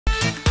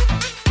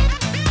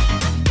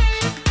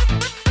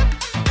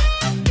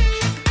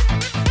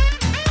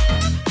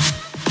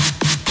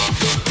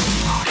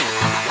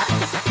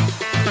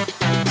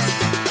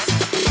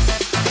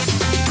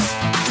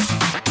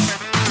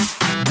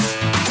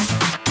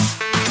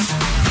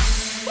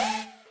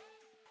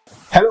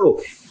Hello,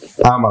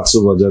 I'm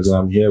Atubo Judge.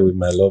 I'm here with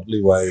my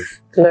lovely wife,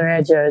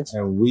 Gloria Judge.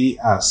 and we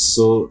are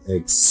so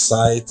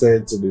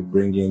excited to be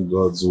bringing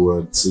God's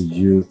word to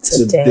you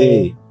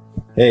today.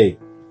 Hey,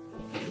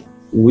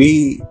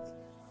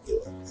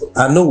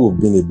 I know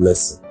we've been a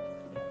blessing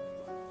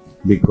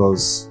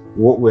because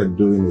what we're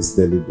doing is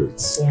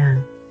deliberate.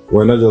 Yeah.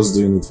 We're not just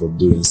doing it for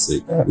doing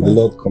sake. The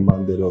Lord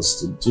commanded us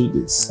to do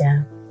this.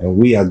 Yeah. And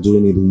we are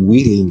doing it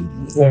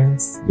willingly.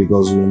 Yes.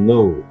 Because we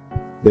know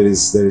there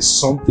is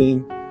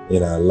something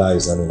in our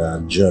lives and in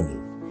our journey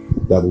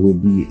that will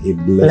be a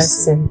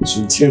blessing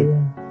to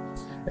you.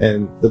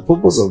 And the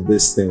purpose of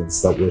these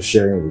things that we're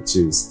sharing with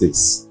you is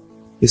this.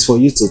 It's for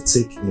you to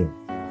take in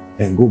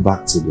and go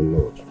back to the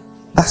Lord.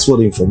 That's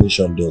what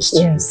information does to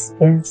you.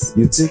 Yes.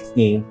 You take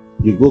in,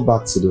 you go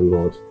back to the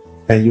Lord,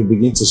 and you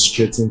begin to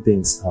straighten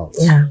things out.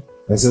 Yeah.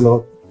 And say,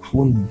 Lord, I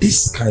want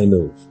this kind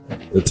of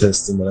a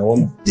testimony. I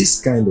want this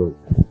kind of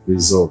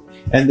result.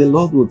 And the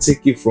Lord will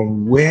take you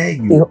from where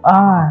you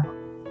are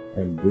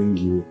and bring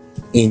you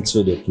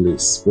into the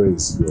place.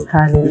 Praise God.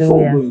 Hallelujah. Before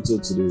we go into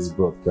today's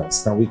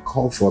broadcast, can we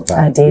call for that?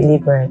 Our daily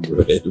bread.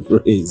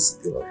 Praise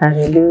God.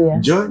 Hallelujah.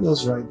 Join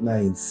us right now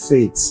in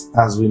faith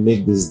as we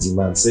make this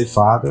demand. Say,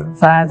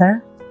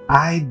 Father,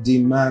 I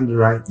demand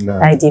right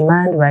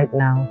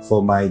now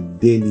for my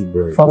daily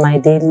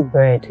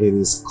bread. It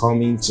is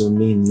coming to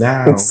me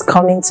now. It's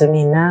coming to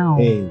me now.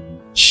 In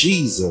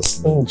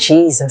Jesus' name. In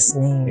Jesus'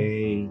 name.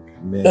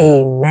 Amen.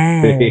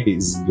 Amen.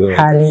 Praise God.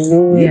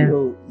 Hallelujah.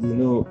 You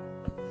know,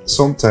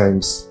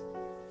 sometimes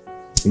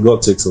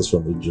God takes us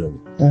from a journey.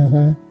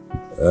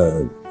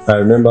 I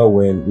remember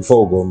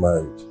before we got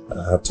married,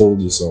 I had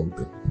told you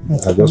something.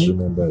 Okay. I just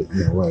remember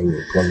why we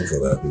were calling for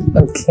that.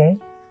 Okay.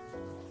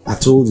 I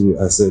told you,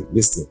 I said,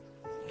 listen,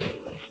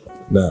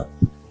 now,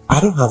 I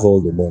don't have all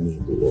the money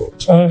in the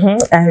world.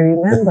 I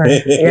remember.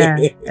 Yeah,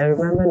 I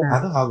remember now.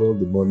 I don't have all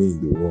the money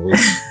in the world.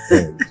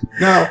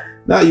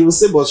 Now you will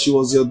say, but she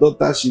was your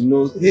daughter. She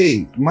knows,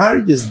 hey,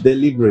 marriage is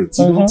deliberate.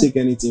 You don't take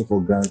anything for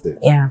granted.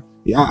 Yeah.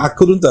 I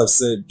couldn't have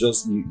said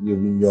just,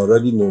 you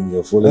already know me,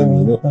 you're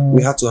following me.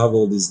 We had to have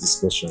all these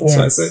discussions. Yes.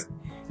 So I said,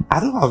 I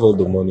don't have all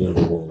the money in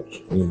the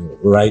world,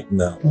 right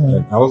now.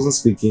 And I wasn't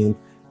speaking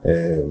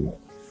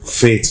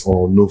faith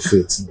or no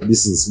faith.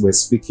 We're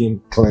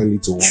speaking clearly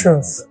to one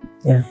another.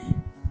 Yeah.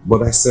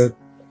 But I said,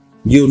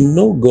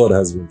 God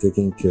has been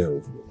taking care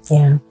of me.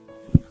 Yeah.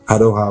 I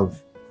don't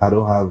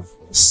have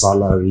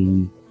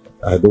salary.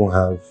 I don't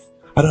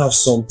have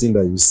something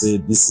that you say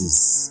this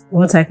is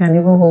what I can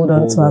even hold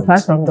on to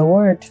apart from the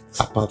word.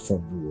 Apart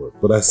from the word.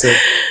 But I said,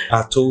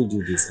 I told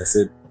you this. I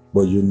said,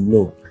 but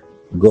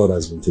God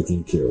has been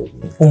taking care of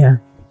me. Yeah.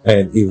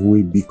 And if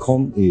we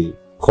become a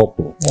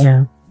couple,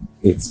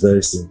 it's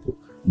very simple.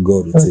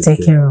 God will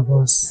take care of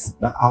us.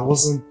 Now, I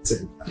wasn't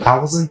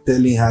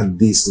telling her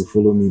this to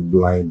follow me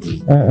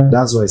blindly.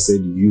 That's why I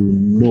said,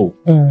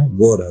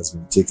 God has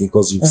been taking,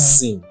 because you've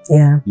seen,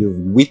 you've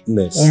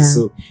witnessed.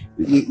 So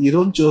you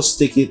don't just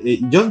take it.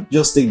 You don't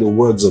just take the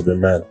words of a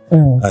man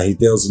and he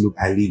tells you, look,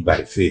 I live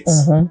by faith.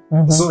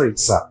 Sorry,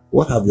 sir.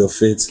 What have your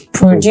faith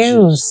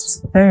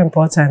produced? Very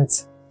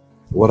important.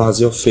 What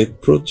has your faith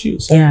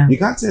produced? Yeah. You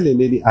can't tell a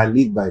lady, I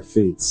live by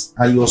faith,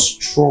 and you're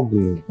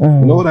struggling.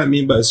 You know what I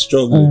mean by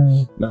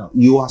struggling? Now,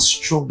 you are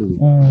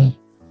struggling.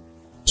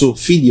 To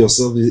feed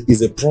yourself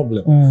is a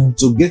problem.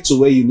 To get to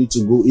where you need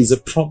to go is a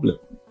problem.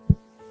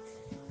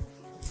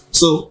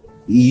 So,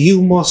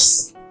 you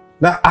must...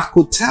 Now, I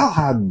could tell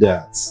her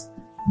that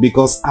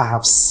because I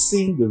have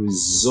seen the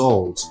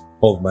result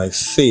of my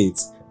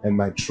faith and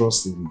my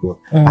trust in God.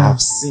 I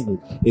have seen it.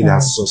 It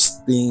has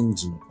sustained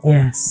me.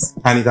 Yes.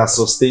 And it has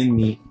sustained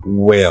me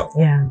well.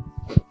 Yeah.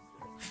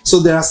 So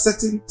there are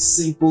certain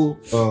simple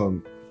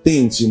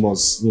things you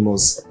must,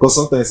 because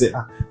sometimes I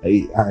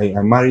say,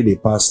 I married a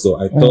pastor.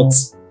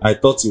 I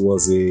thought he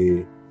was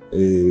a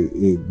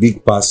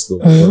big pastor.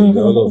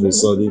 All of a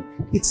sudden,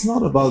 it's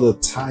not about the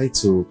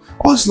title,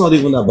 or it's not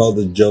even about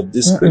the job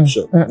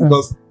description.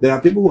 Because there are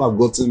people who have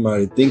gotten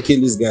married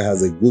thinking this guy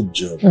has a good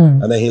job,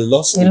 and then he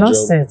lost the job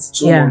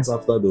 2 months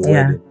after the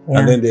wedding,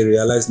 and then they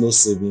realize no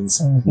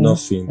savings,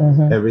 nothing,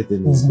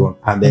 everything is gone,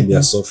 and then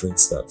their suffering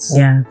starts.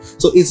 Yeah.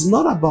 So it's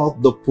not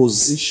about the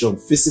position,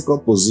 physical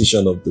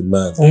position of the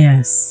man,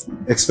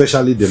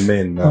 especially the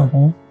men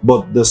now,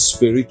 but the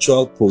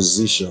spiritual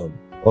position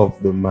of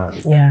the man.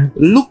 Yeah.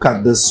 Look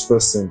at this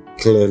person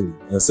clearly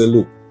and say,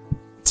 look,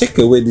 take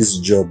away this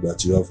job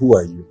that you have. Who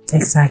are you?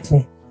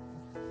 Exactly.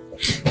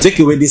 Take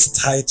away this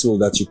title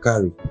that you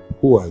carry.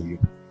 Who are you?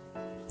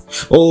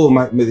 Oh,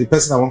 the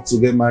person I want to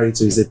get married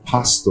to is a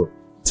pastor.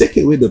 Take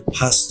away the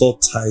pastor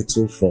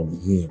title from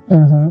him.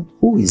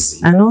 Who is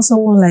he? And also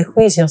more like,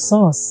 who is your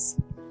source?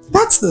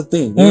 That's the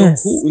thing.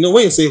 Yes. When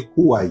you say,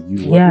 who are you?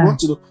 You want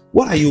to know,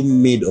 what are you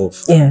made of?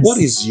 Yes. What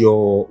is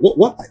your,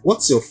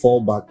 what's your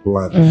fallback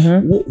plan?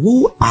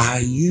 Who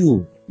are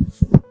you?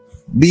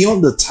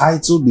 Beyond the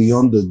title,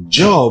 beyond the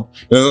job,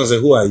 you don't say,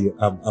 who are you?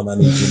 I'm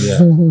an engineer.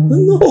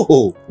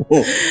 No.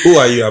 Who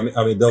are you?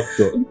 I'm a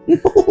doctor.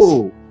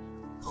 No.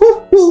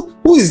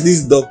 Who is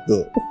this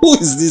doctor? Who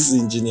is this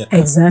engineer?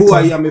 Exactly. Who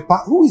are you?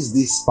 Who is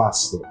this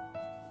pastor?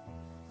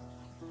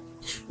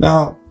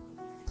 Now,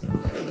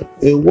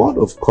 a word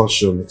of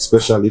caution,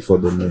 especially for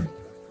the men.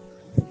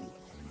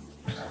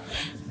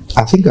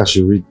 I think I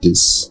should read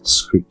this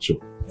scripture.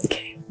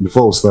 Okay.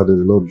 Before we started,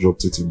 the Lord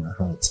dropped it in my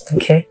heart.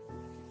 Okay.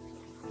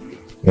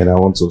 And I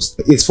want to,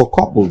 it's for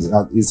couples,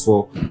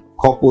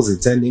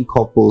 intending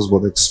couples,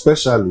 but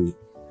especially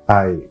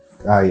I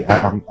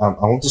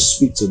want to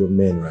speak to the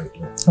men right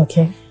now.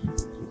 Okay.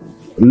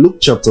 Luke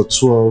chapter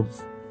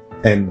 12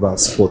 and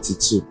verse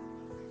 42.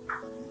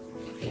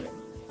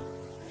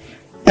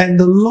 And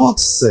the Lord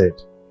said,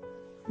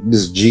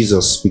 this is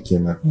Jesus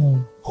speaking now,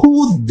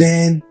 who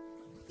then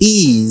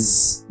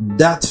is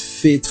that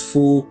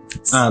faithful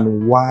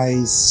and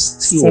wise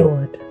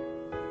steward,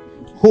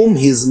 whom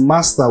his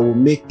master will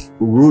make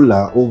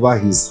ruler over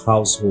his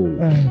household,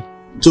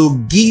 to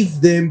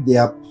give them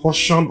their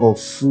portion of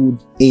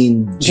food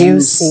in due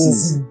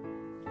season.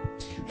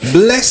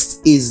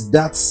 Blessed is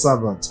that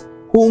servant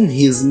whom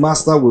his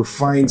master will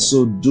find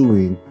so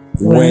doing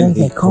when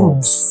he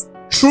comes.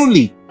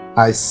 Truly,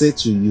 I say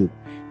to you,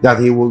 that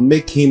he will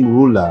make him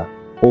ruler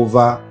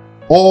over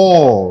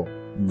all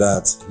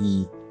that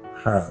he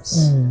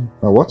has.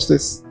 Now watch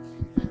this.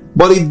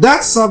 But if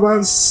that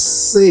servant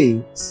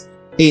says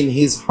in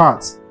his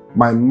heart,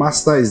 my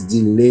master is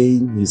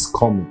delaying his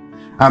coming,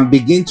 and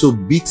begin to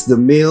beat the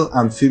male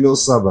and female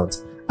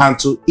servant, and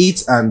to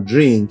eat and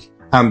drink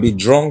and be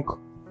drunk,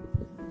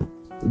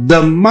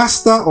 the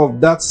master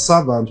of that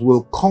servant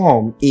will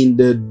come in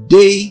the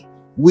day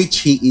which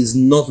he is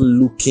not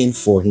looking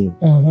for him,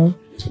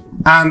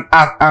 and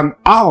at an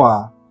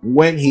hour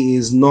when he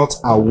is not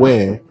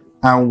aware,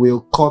 and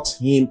will cut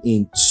him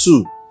in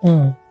two.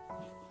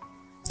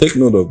 Take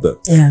note of that.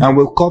 And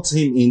will cut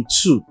him in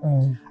two,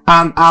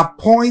 and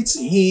appoint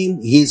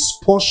him his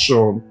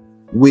portion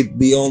with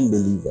the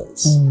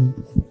unbelievers.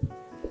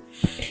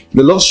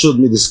 The Lord showed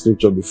me the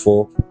scripture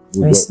before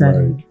we got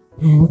married.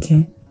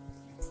 Okay.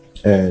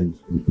 And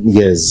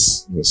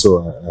yes,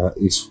 so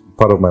it's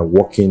part of my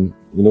walking.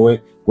 You know,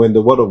 when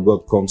the word of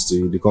God comes to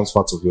you, it becomes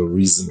part of your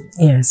reasoning.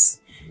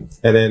 Yes.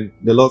 And then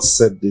the Lord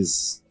said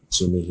this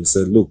to me. He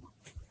said, look,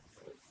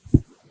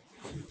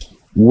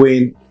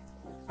 when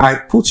I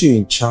put you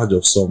in charge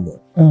of someone,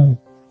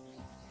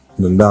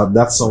 now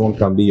that someone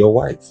can be your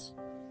wife.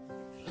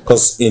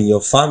 Because in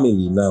your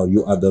family now,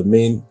 you are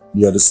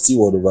the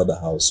steward over the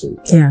household.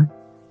 Yeah.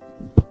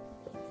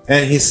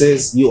 And he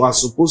says, you are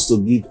supposed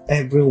to give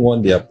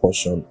everyone their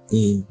portion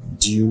in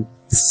due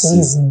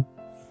season.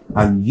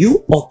 And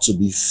you ought to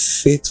be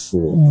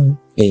faithful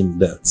in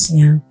that.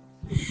 Yeah.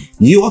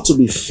 You ought to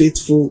be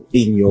faithful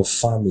in your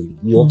family.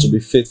 You ought to be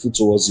faithful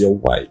towards your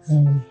wife.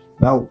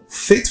 Now,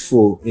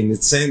 faithful in the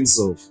sense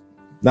of,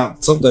 now,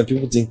 sometimes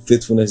people think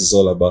faithfulness is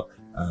all about,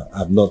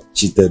 I've not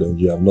cheated on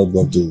you, I'm not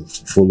going to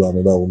follow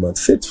another woman.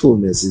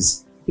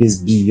 Faithfulness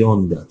is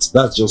beyond that.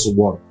 That's just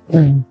one.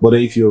 But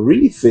if you're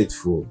really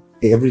faithful,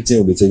 everything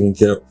will be taken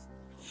care of.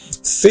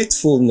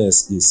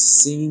 Faithfulness is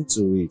seeing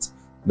to it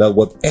that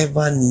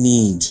whatever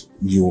need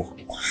you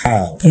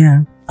have,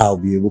 I'll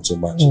be able to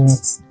match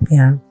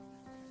it.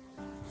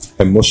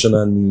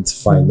 Emotional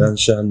needs,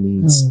 financial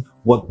needs,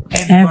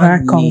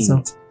 whatever comes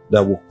up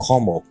that will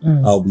come up,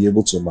 I'll be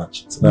able to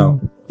match it. Now,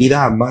 either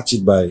I match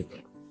it by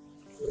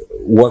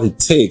what it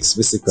takes,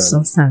 basically,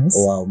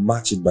 or I'll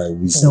match it by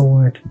wisdom. The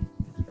word.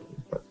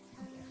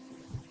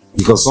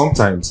 Because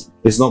sometimes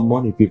it's not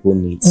money people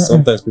need.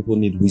 Sometimes people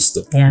need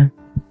wisdom. Yeah.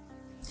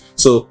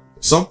 So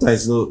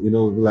sometimes,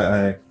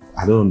 like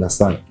I don't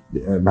understand.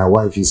 My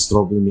wife is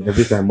troubling me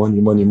every time. Money.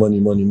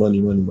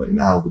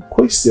 Now the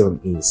question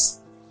is,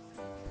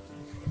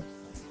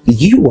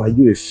 are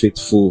you a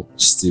faithful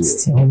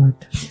steward?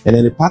 And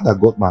then the part that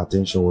got my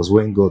attention was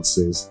when God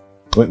says,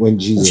 when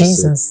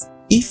Jesus said,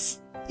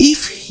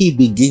 if he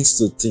begins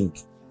to think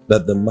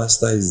that the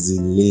master is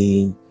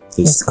delaying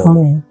his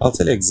coming, I'll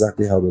tell you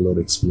exactly how the Lord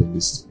explained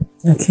this to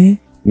me.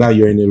 Okay. Now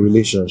you're in a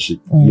relationship.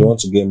 You want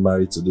to get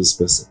married to this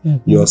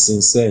person. You're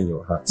sincere in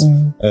your heart.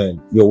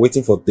 And you're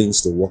waiting for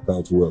things to work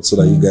out well so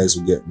that you guys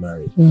will get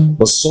married.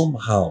 But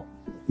somehow,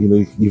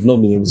 you've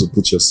not been able to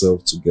put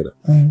yourself together.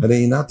 And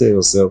then you now tell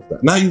yourself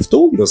that. Now you've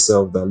told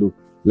yourself that, look,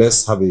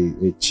 let's have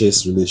a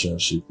chaste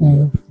relationship.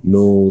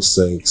 No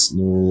sex,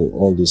 no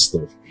all this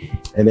stuff.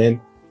 And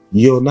then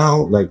you're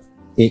now like,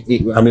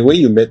 when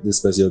you met this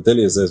person, you'll tell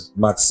yourself,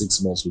 max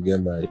 6 months we get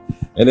married.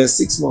 And then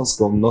 6 months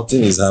come,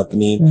 nothing is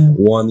happening.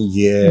 1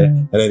 year,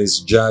 and then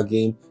it's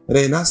dragging. And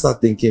then you now start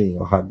thinking in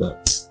your heart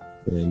that,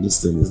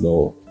 this thing is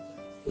not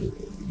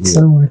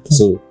working.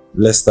 So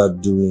let's start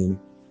doing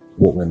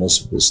what we're not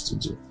supposed to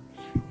do.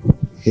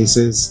 He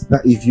says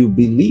that if you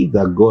believe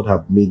that God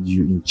have made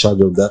you in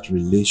charge of that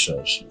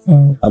relationship,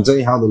 I'm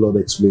telling you how the Lord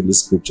explained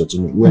this scripture to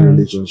me when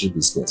relationship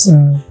is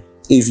concerned.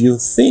 If you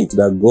think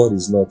that God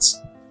is not,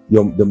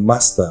 the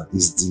master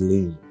is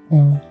delaying,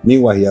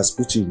 meanwhile he has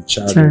put you in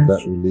charge of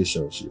that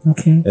relationship,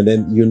 and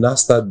then you now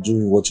start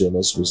doing what you're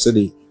not supposed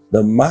to.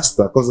 The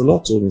master, because the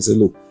Lord told me, say,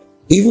 look,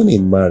 even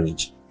in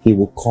marriage, he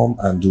will come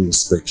and do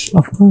inspection.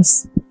 Of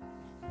course.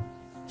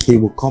 He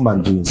will come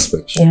and do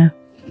inspection. Yeah.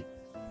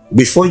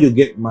 Before you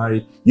get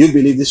married, you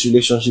believe this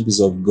relationship is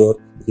of God,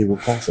 he will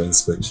come for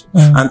inspection.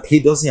 And he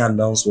doesn't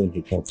announce when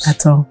he comes.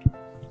 At all.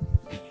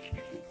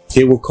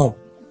 He will come.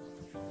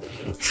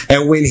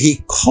 And when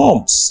he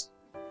comes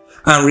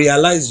and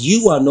realize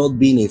you are not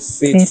being a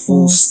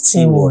faithful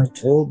steward.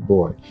 Oh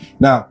boy.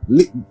 Now,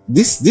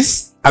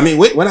 this, I mean,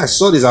 when I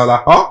saw this, I was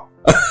like, oh,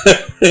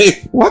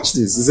 watch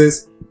this. It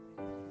says,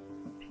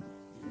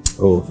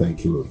 oh,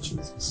 thank you, Lord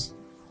Jesus.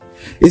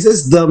 It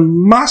says, the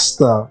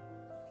master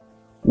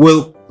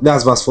will,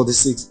 that's verse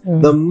 46.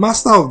 The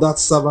master of that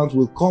servant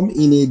will come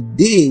in a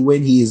day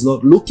when he is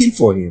not looking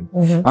for him,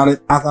 and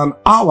at an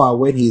hour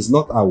when he is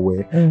not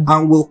aware,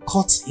 and will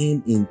cut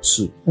him in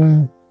two.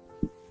 You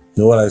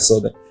know what I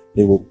saw there?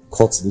 He will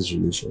cut this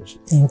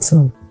relationship. In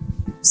two.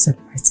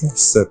 Separate it.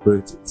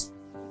 Separate it.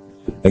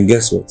 And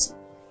guess what?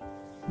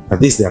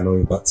 At least the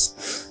annoying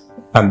parts.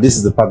 And this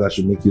is the part that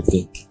should make you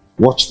think.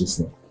 Watch this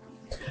now.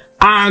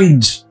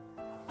 And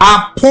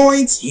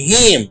appoint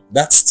him,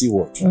 that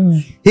steward.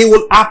 He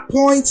will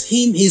appoint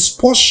him his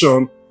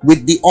portion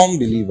with the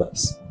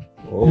unbelievers.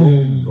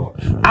 Oh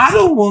God. I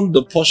don't want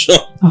the portion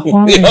with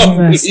the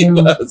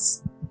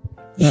unbelievers.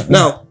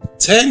 Now,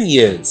 10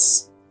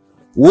 years,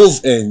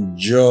 we've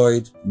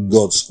enjoyed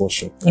God's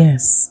portion.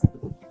 Yes.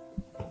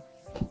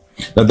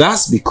 Now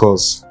that's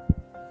because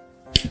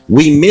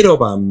we made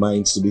up our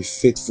minds to be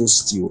faithful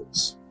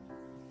stewards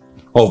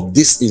of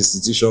this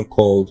institution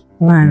called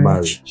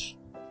marriage.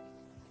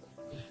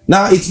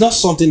 Now, it's not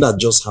something that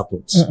just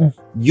happens.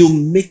 You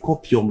make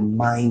up your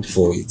mind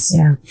for it.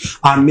 Yeah.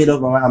 I made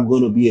up my mind, I'm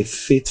going to be a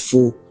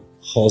faithful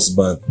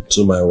husband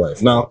to my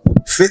wife. Now,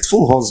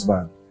 faithful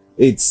husband,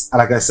 it's,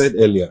 like I said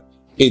earlier,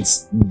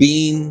 it's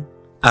being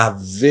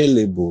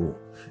available.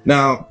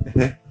 Now,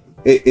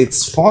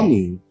 it's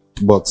funny,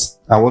 but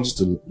I want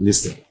you to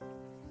listen.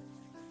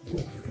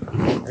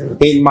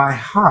 In my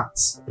heart,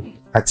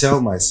 I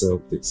tell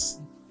myself this.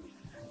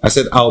 I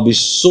said, I'll be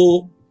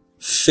so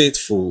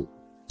faithful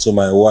to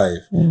my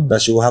wife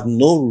that she will have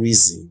no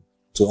reason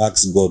to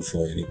ask God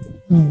for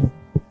anything.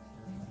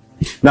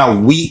 Now,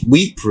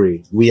 we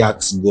pray, we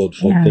ask God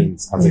for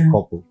things as a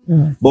couple.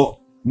 But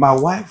my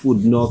wife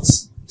would not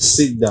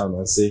sit down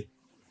and say,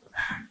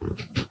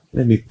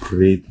 let me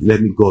pray,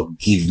 let me God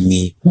give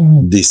me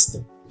this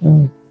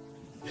thing.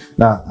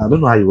 Now, I don't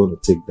know how you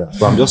want to take that,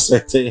 but I'm just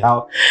telling you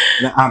how,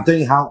 I'm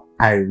telling you how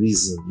I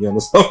reason. You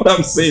understand what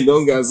I'm saying?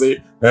 Don't go and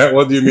say,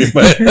 what do you mean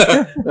by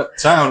that?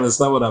 Try to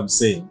understand what I'm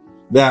saying.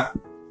 That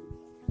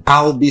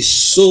I'll be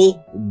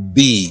so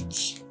big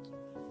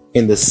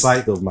in the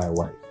sight of my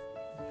wife.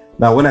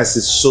 Now, when I say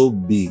so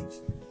big,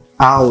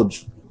 I'll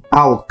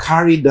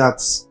carry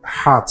that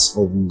heart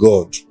of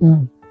God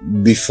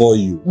before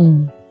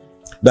you.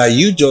 That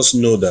you just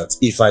know that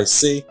if I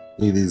say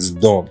it is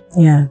done,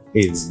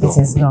 it's done. It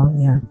is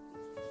done,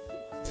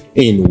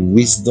 in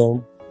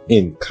wisdom,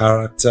 in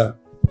character,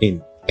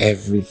 in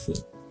everything.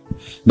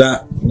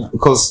 That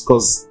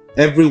because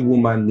every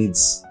woman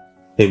needs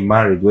a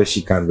marriage where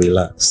she can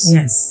relax.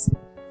 Yes.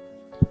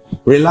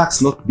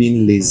 Relax, not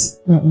being lazy.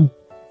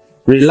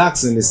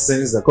 Relax in the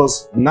sense that,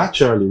 because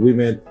naturally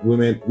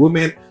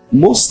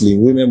mostly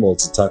women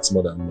multitask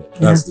more than men.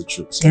 That's the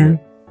truth. And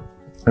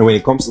when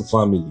it comes to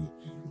family,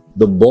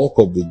 the bulk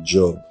of the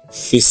job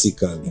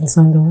physically is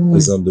on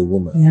the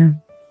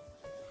woman.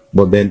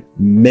 But then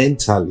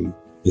mentally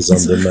is on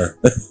the man.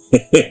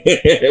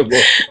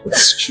 But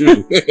it's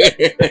true.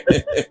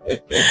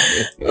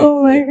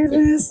 Oh my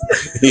goodness.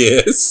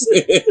 Yes.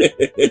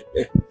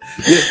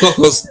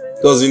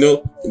 Because you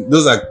know,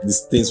 those are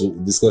these things,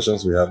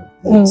 discussions we have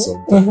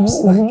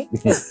sometimes.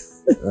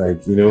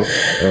 Like, you know,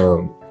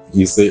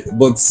 you say,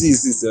 but see,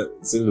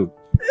 look.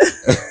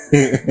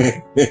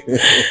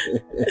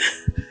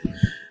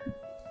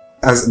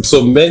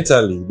 So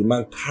mentally, the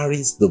man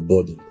carries the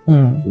body.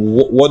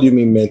 What do you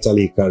mean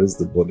mentally he carries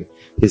the body?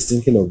 He's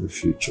thinking of the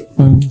future.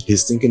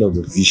 He's thinking of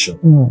the vision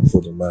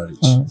for the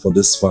marriage, for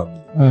this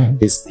family.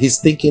 He's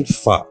thinking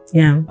far.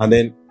 And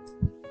then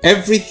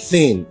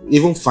everything,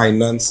 even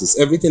finances,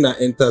 everything that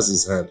enters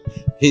his hand,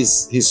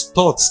 his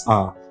thoughts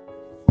are,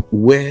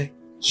 where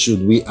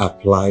should we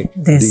apply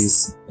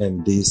this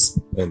and this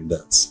and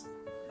that?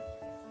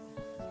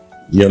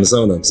 You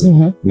understand what I'm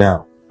saying?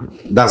 Now,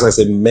 that's why I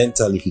said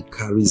mentally he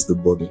carries the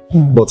body.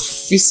 But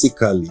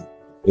physically,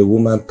 a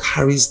woman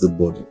carries the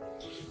body.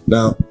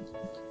 Now,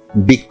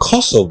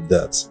 because of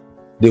that,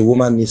 the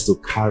woman needs to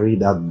carry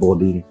that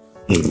body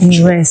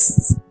in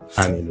rest.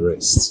 And in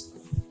rest.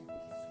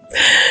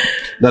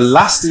 The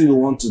last thing you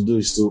want to do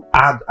is to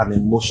add an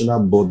emotional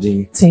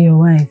burden to your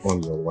wife.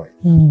 On your wife.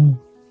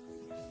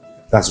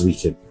 That's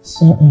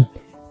wickedness.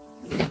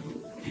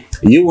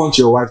 You want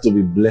your wife to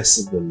be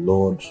blessing the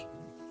Lord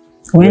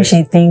when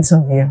she thinks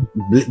of you.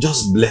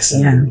 Just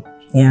blessing the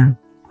Lord.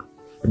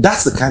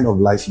 That's the kind of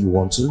life you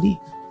want to live.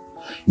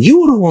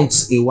 You don't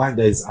want a wife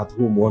that is at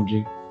home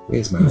wondering,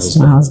 Where's my What's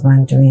husband? my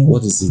husband doing?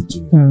 What is he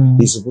doing?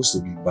 He's supposed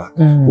to be back.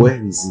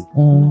 Where is he?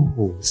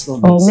 Oh, it's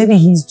not Or this. maybe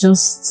he's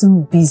just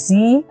too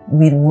busy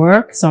with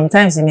work.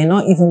 Sometimes it may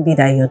not even be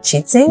that you're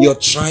cheating. You're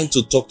trying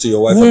to talk to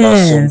your wife Yes. about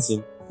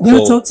something.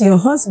 You talk to your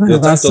husband You're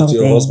about trying to talk something.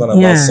 to your husband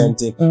about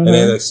something, and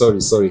then like,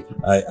 sorry,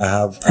 I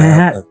have,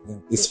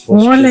 it's More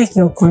frustrating. like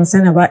you're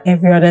concerned about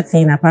every other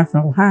thing apart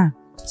from her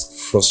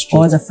It's frustrating.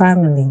 or the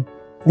family.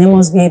 There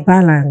must be a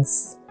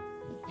balance.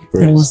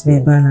 There Praise must be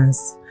a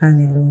balance.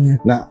 Hallelujah.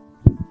 Now,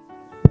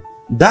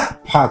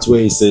 that part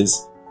where he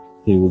says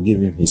he will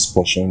give him his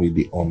portion with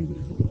the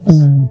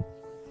unbelievers,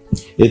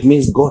 it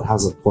means God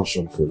has a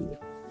portion for you.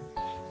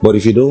 But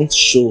if you don't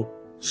show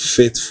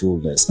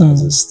faithfulness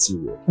as a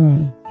steward,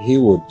 he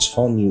will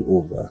turn you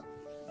over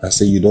and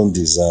say, you don't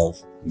deserve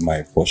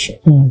my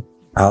portion.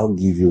 I'll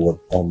give you what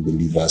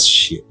unbelievers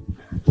share.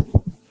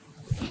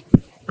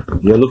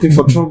 You're looking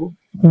for trouble?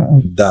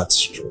 That's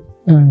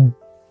trouble.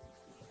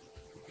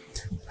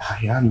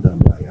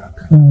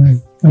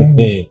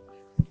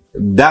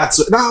 That's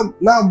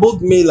now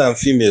both male and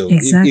female.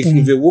 Exactly.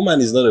 If a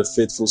woman is not a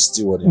faithful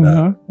steward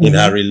in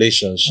her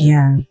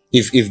relationship,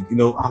 if you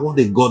know, I want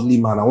a godly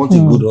man, I want a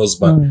good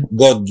husband,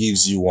 God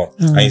gives you one,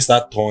 and you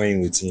start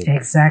toying with him,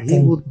 Exactly.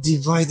 he will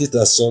divide it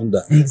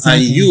asunder. Exactly.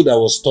 And you that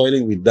was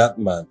toiling with that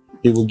man,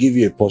 he will give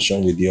you a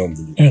portion with the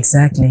unbelief.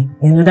 Exactly.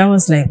 You know, that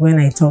was like when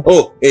I talked.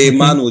 Oh, a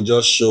man will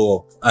just show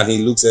up and he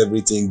looks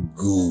everything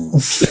good.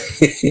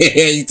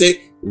 You think,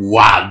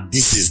 wow,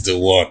 this is the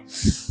one.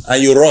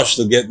 And you rush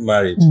to get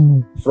married.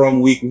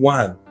 From week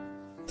 1,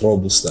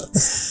 trouble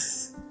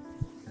starts.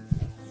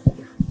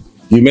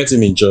 You met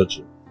him in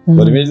church,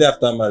 but immediately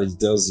after marriage, he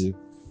tells you,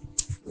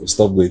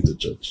 stop going to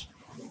church.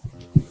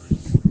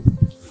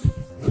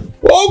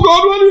 Oh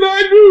God, what did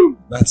I do?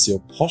 That's your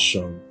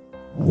portion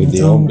with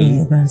the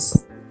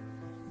unbelievers.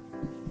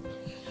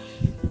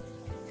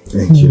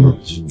 Thank you,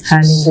 Lord Jesus.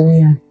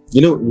 Hallelujah.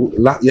 You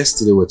know,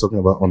 yesterday we were talking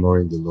about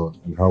honoring the Lord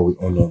and how we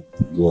honor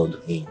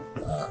God in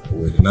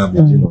wedding. Now,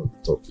 you know, the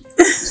topic.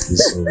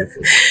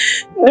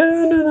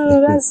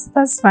 No,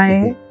 that's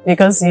fine.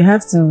 Because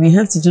we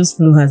have to just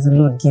flow as the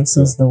Lord gives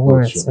us the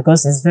words. Sure.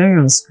 Because it's very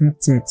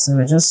unscripted. So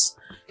we're just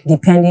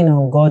depending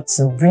on God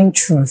to bring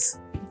truth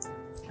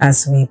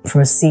as we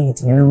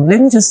proceed. You know,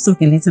 let me just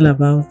talk a little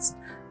about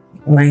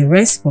my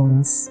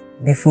response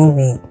before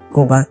we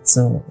go back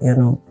to, you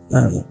know,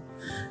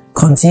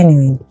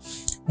 continuing.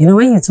 You know,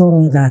 when you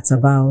told me that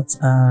about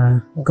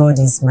God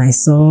is my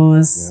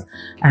source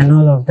and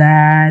all of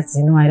that,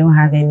 you know, I don't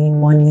have any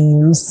money,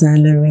 no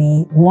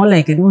salary, more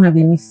like I don't have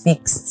any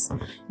fixed.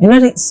 You know,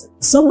 like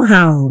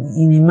somehow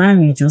in a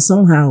marriage or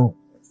somehow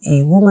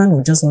a woman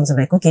would just want to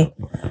like, okay,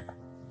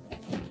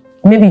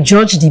 maybe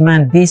judge the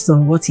man based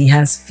on what he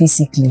has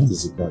physically.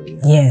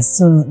 Yes,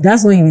 so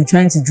that's what you were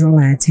trying to draw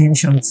my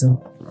attention to.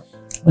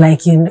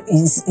 Like, you know,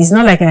 it's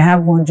not like I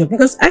have one job,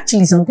 because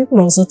actually some people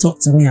also talk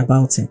to me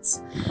about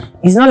it.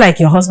 It's not like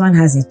your husband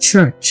has a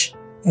church.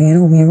 You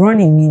know, we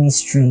run in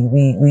ministry.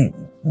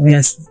 We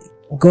are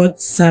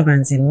God's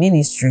servants in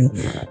ministry.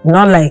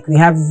 Not like we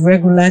have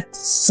regular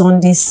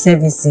Sunday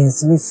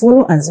services. We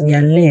follow as we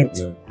are led.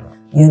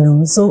 You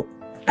know, so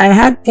I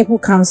had people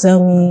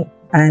counsel me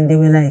and they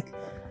were like,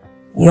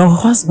 your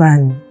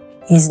husband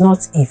is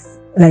not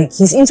like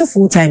he's into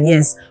full-time,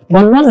 yes,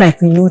 but not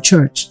like we know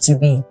church to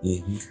be.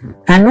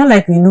 And not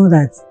like we know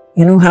that,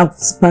 you know, how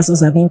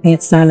pastors are being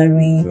paid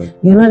salary.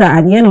 You know that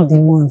at the end of the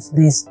month,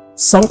 there's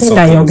something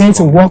that you're going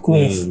to work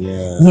with.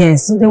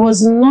 Yes, so there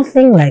was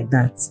nothing like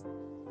that.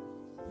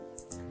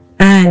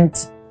 And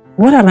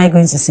what am I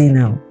going to say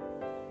now?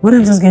 What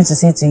I'm just going to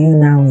say to you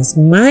now is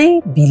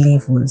my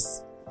belief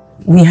was,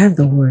 we have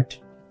the word.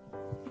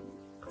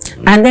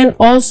 And then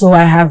also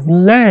I have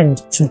learned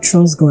to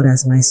trust God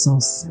as my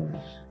source.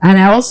 And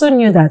I also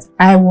knew that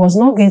I was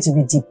not going to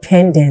be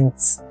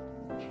dependent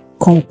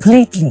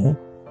completely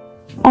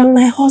on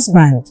my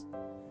husband,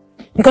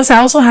 because I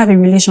also have a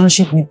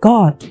relationship with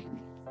God.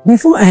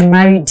 Before I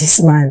married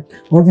this man,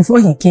 or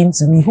before he came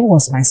to me, who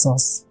was my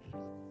source?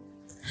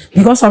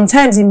 Because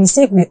sometimes the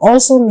mistake we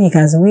also make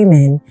as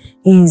women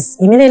is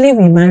immediately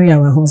we marry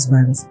our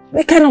husbands,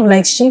 we kind of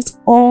like shift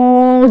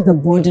all the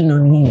burden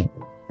on him.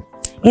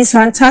 It's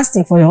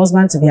fantastic for your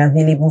husband to be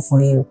available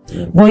for you,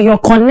 but your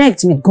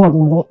connect with God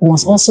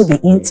must also be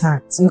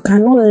intact. You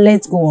cannot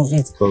let go of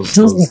it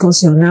just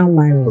because you're now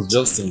married.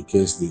 Just in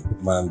case the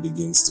man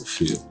begins to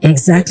feel.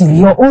 Exactly.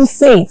 Your own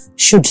faith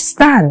should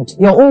stand.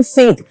 Your own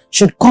faith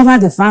should cover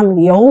the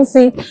family. Your own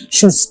faith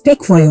should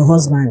speak for your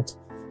husband.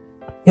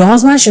 Your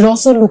husband should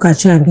also look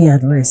at you and be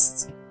at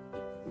rest.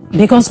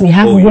 Because we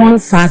have one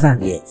Father.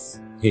 Yes.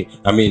 Hey,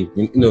 I mean,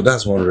 you know,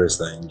 that's one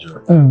rest I enjoy.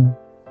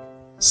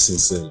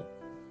 Sincerely.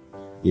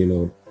 You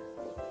know,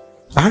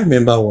 I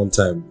remember one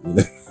time, you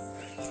know,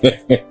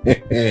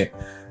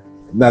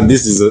 now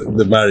this is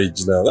the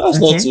marriage now. That was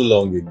not too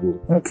long ago.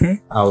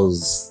 I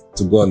was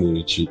to go on a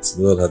retreat.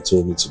 The Lord had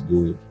told me to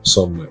go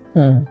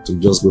somewhere, to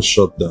just go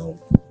shut down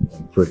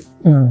and pray.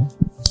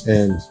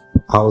 And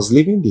I was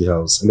leaving the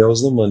house and there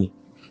was no money.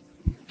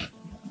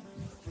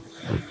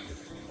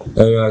 And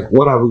we're like,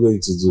 what are we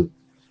going to do?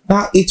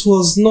 Now, it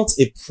was not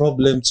a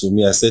problem to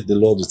me. I said, the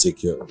Lord will take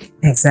care of it.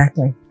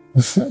 Exactly.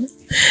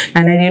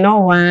 And then you know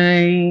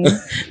why?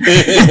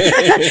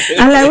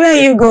 I'm like, where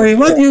are you going?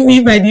 What do you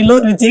mean by the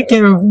Lord will take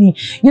care of me?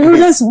 You know,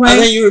 that's why.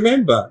 And then you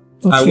remember,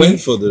 Okay. I went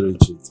for the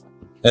retreat.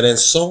 And then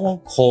someone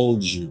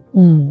called you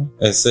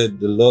and said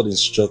the Lord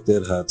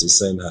instructed her to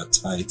send her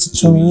tithe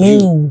to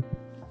you.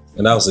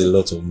 And that was a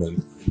lot of money.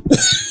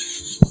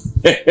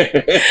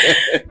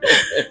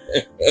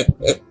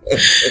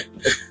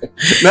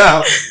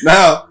 Now,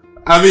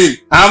 I mean,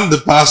 I'm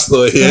the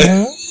pastor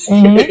here.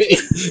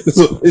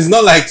 So it's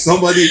not like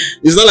somebody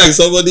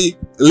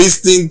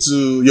listening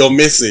to your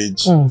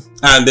message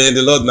and then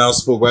the Lord now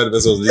spoke while the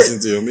person was listening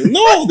to your message.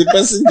 No, the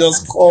person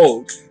just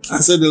called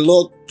and said the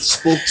Lord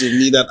spoke to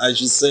me that I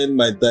should send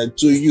my tithe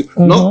to you,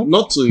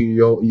 not to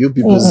you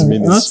people's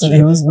ministry. Not to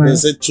the husband. They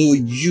said to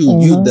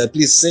you that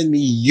please send me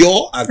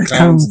your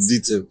account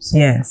details.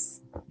 Yes.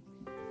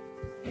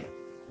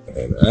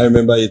 And I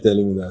remember you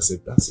telling me that. I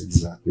said that's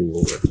exactly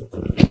what we're talking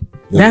about.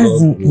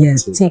 That's it.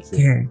 Yes, take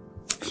care.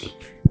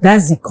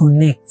 That's the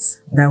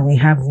connect that we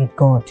have with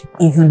God,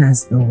 even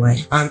as the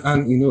wife.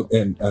 And you know,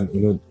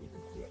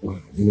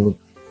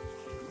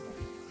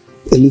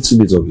 a little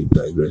bit of a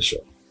digression.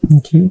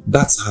 Okay.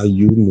 That's how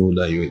you know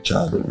that you're a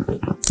child of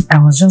God. I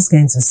was just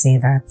going to say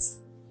that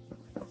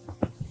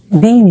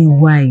being a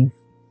wife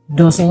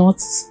does not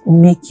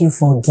make you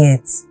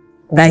forget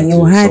that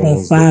you had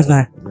a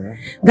father. Yeah.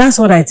 That's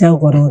what I tell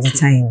God all the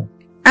time.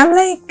 I'm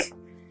like,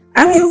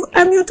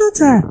 I'm your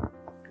daughter.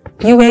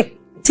 You were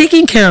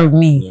taking care of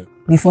me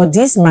before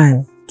this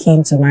man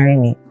came to marry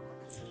me.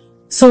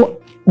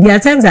 So there are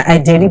times that I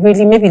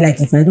deliberately, maybe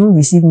like if I don't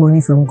receive money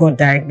from God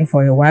directly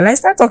for a while, I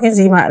start talking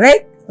to him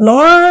like,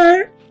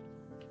 Lord,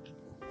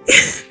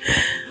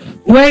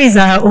 where is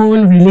our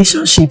own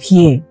relationship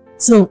here?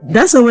 So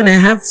that's why when I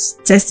have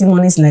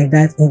testimonies like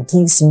that, it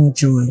gives me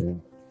joy.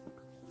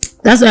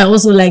 That's why I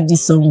also like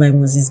this song by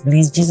Moses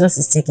Bliss, Jesus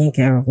is taking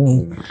care of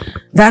me.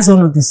 That's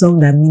one of the songs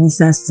that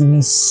ministers to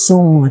me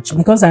so much,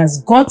 because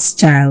as God's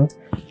child,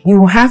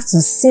 you have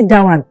to sit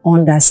down and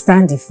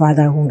understand the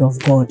fatherhood of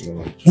God.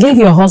 Leave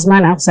your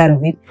husband outside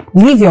of it.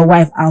 Leave your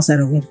wife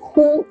outside of it.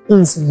 Who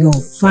is your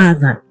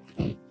father?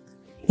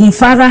 A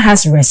father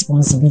has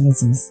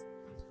responsibilities.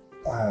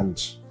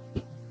 And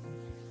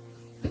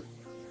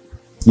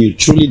you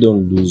truly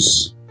don't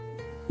lose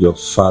your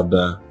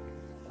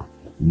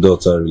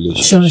father-daughter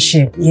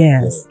relationship.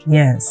 Yes,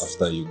 yes.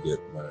 After you get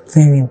married.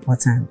 Very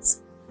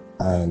important.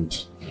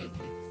 And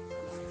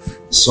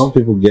some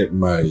people get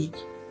married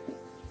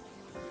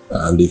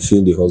and they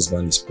feel the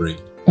husband is praying.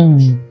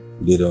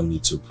 They don't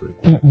need to pray.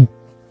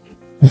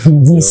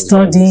 He's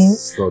studying.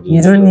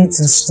 You don't need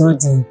to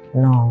study.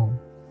 No.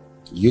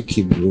 You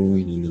keep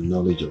growing in the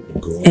knowledge of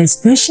God.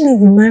 Especially if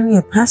you marry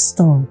a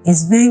pastor.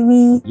 It's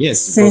very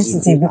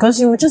sensitive because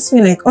you will just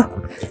feel like, oh,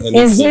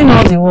 he's doing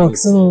all the work.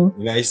 So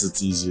I used to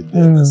tease you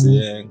there. I say,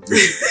 yeah,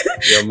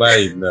 you're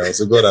married now,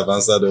 so God have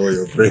answered all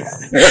your prayers.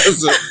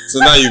 so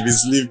now you'll be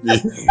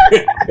sleepy.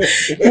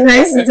 And I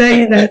used to tell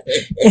you that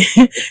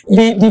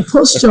the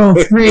posture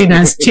of praying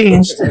has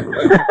changed.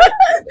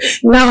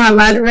 Now I'm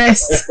at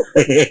rest.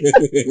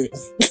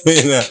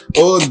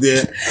 Oh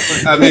dear.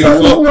 I mean,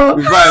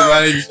 before I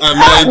married,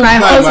 my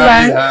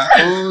husband.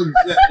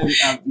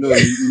 No,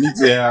 you need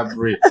to hear her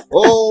pray.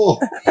 Oh,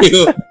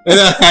 and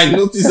I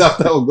noticed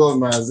after I got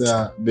married, I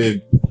said,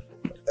 babe,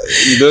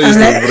 you don't used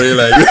to pray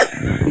like that.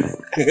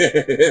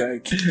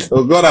 Like,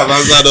 oh, God have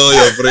answered all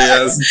your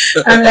prayers.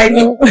 I'm like,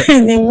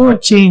 the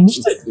mood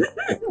changed.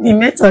 The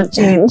method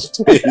changed.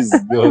 Praise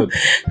God.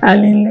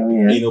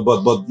 Hallelujah.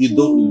 But you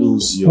don't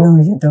lose your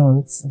you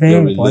don't.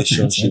 Very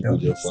relationship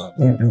with your father.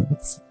 You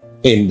don't.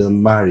 In the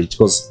marriage,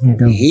 because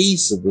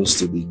he's supposed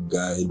to be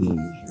guiding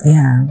you.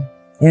 Yeah.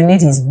 You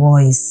need his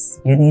voice.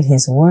 You need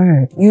his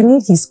word. You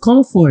need his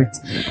comfort.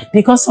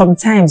 Because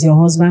sometimes your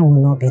husband will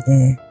not be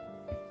there.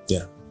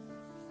 Yeah.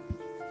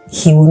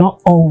 He will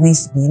not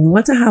always be. No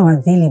matter how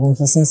available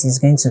he says he's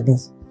going to be,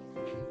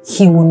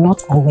 he will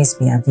not always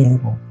be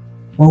available.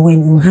 But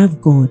when you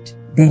have God,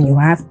 then you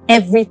have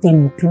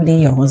everything,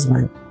 including your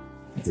husband.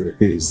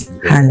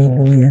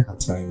 Hallelujah. Our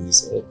time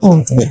is up.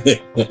 Oh, dear.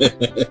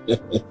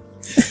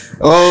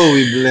 Oh,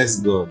 we bless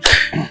God.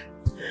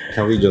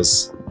 Can we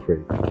just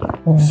pray?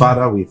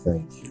 Father, we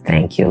thank you.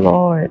 Thank you,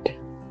 Lord.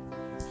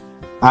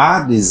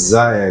 Our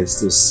desire is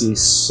to see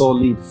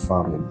solid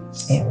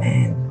families.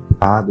 Amen.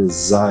 Our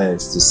desire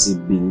is to see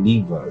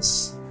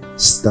believers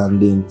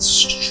standing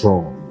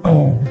strong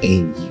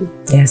in you.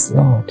 Yes,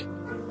 Lord.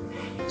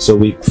 So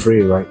we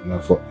pray right now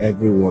for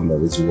everyone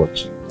that is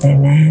watching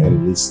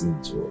and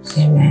listening to us.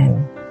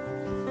 Amen.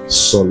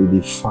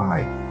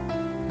 Solidify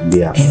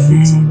their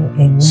feet.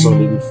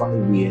 Solidify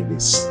where they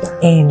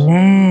stand.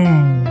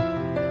 Amen.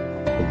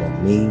 In the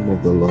name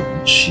of the Lord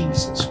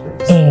Jesus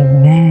Christ.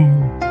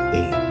 Amen.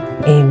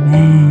 Amen.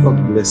 Amen.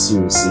 God bless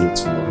you. We'll see you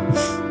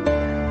tomorrow.